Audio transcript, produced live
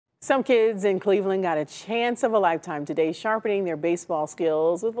Some kids in Cleveland got a chance of a lifetime today, sharpening their baseball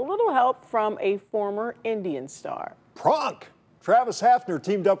skills with a little help from a former Indian star. Pronk! Travis Hafner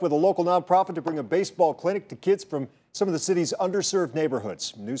teamed up with a local nonprofit to bring a baseball clinic to kids from some of the city's underserved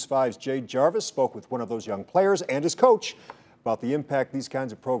neighborhoods. News 5's Jade Jarvis spoke with one of those young players and his coach about the impact these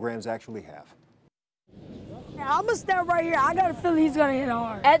kinds of programs actually have. I'm gonna step right here. I got a feeling he's gonna hit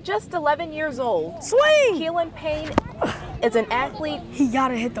hard. At just 11 years old, swing! Keelan Payne is an athlete. He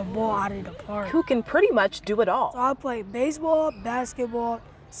gotta hit the ball out of the park. Who can pretty much do it all. So I play baseball, basketball,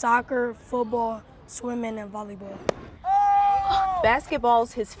 soccer, football, swimming, and volleyball.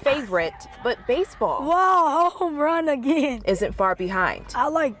 Basketball's his favorite, but baseball, wow, home run again, isn't far behind. I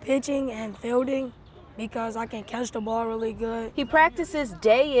like pitching and fielding because I can catch the ball really good. He practices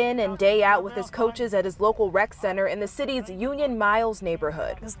day in and day out with his coaches at his local rec center in the city's Union Miles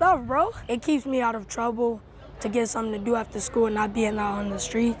neighborhood. The stuff, bro, it keeps me out of trouble to get something to do after school and not being out on the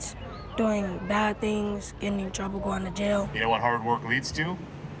streets, doing bad things, getting in trouble, going to jail. You know what hard work leads to?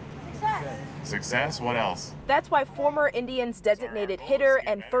 Success? What else? That's why former Indians designated hitter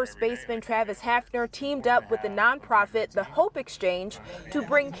and first baseman Travis Hafner teamed up with the nonprofit The Hope Exchange to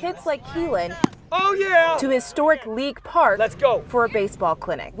bring kids like Keelan to historic League Park for a baseball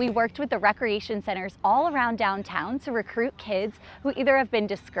clinic. We worked with the recreation centers all around downtown to recruit kids who either have been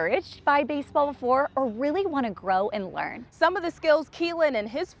discouraged by baseball before or really want to grow and learn. Some of the skills Keelan and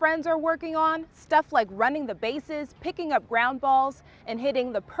his friends are working on, stuff like running the bases, picking up ground balls, and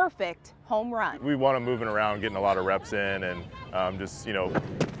hitting the perfect home run. We want them moving around, getting a lot of reps in, and just,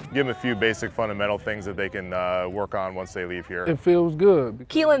 give them a few basic fundamental things that they can work on once they leave here. It feels good.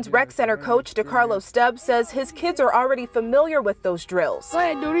 Keelan's rec center coach, DeCarlo Stubbs, says his kids are already familiar with those drills. Go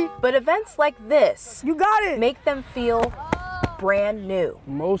ahead, Duty. But events like this, you got it, make them feel brand new.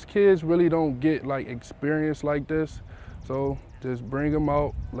 Most kids really don't get experience like this, so just bring them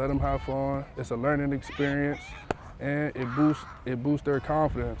out, let them have fun. It's a learning experience, and it boosts their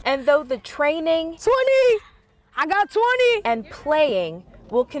confidence. And though the training, 20, I got 20, and playing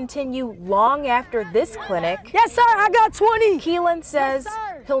will continue long after this clinic. Yes, sir, I got 20. Keelan says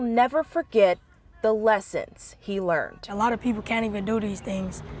he'll never forget the lessons he learned. A lot of people can't even do these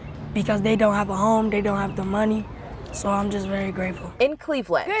things because they don't have a home, they don't have the money. So I'm just very grateful. In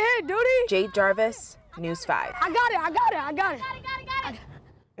Cleveland, go ahead, Duty. Jade Jarvis, News 5. I got it.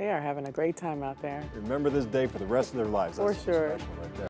 They are having a great time out there. Remember this day for the rest of their lives. For That's sure. special right there.